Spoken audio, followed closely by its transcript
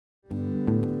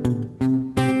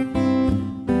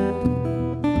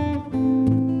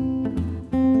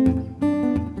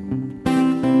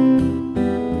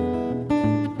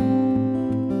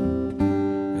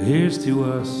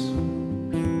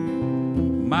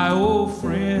my old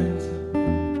friends,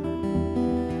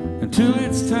 until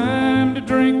it's time to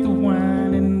drink the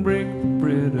wine and break the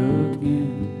bread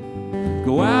again.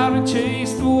 Go out and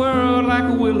chase the world like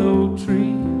a willow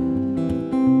tree,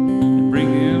 and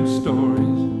bring them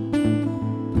stories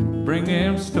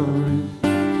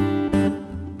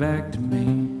back to me.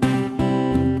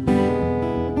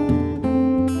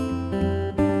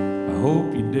 I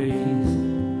hope your days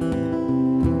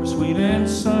are sweet and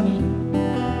sunny,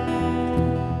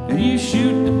 and you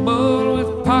shoot the bull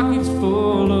with pockets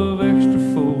full of extra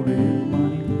folded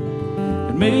money,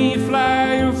 and may you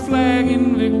fly your flag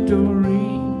in victory.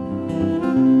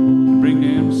 Bring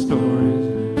them stories,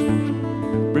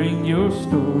 bring your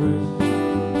stories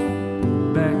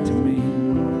back to me.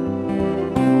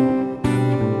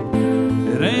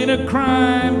 It ain't a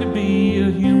crime to be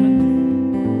a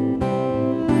human.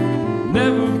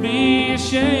 Never be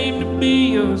ashamed to be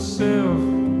yourself.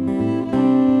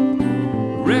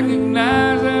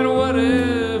 Recognize that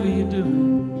whatever you do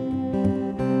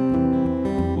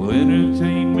will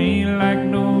entertain me like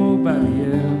nobody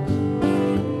else.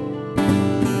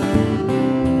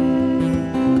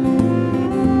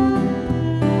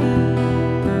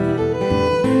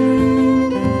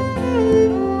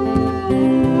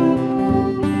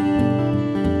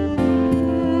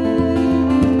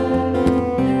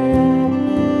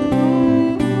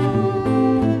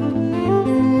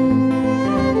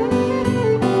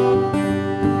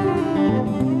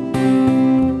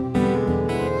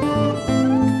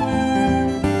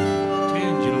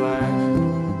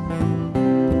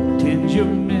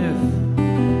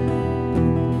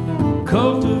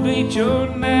 Cultivate your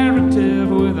narrative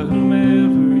with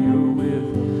whomever you're with.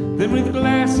 Then with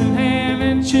glass in hand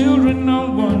and children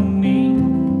on one knee,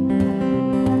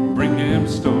 bring them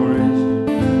stories,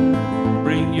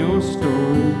 bring your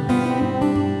stories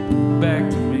back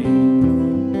to me.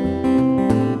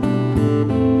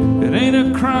 It ain't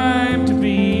a crime to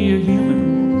be a human.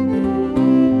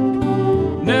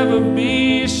 Never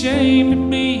be ashamed to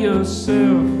be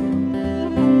yourself.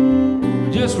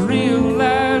 Just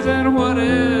realize that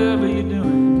whatever you're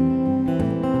doing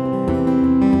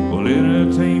will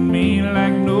entertain me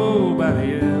like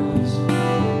nobody else.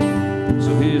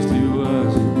 So here's to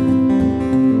us,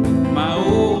 my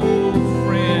old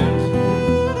friends,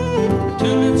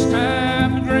 till it's time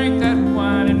to drink that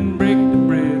wine and break the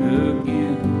bread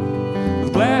again.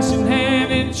 With glass in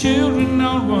hand and children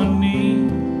on one knee,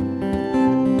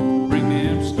 bring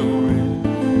them stories,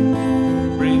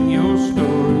 bring your stories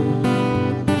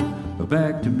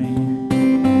back to me.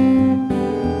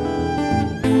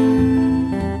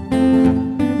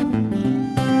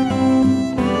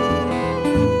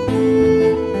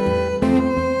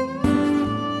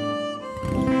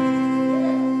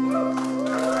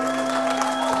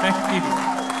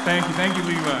 Thank you,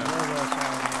 Levi.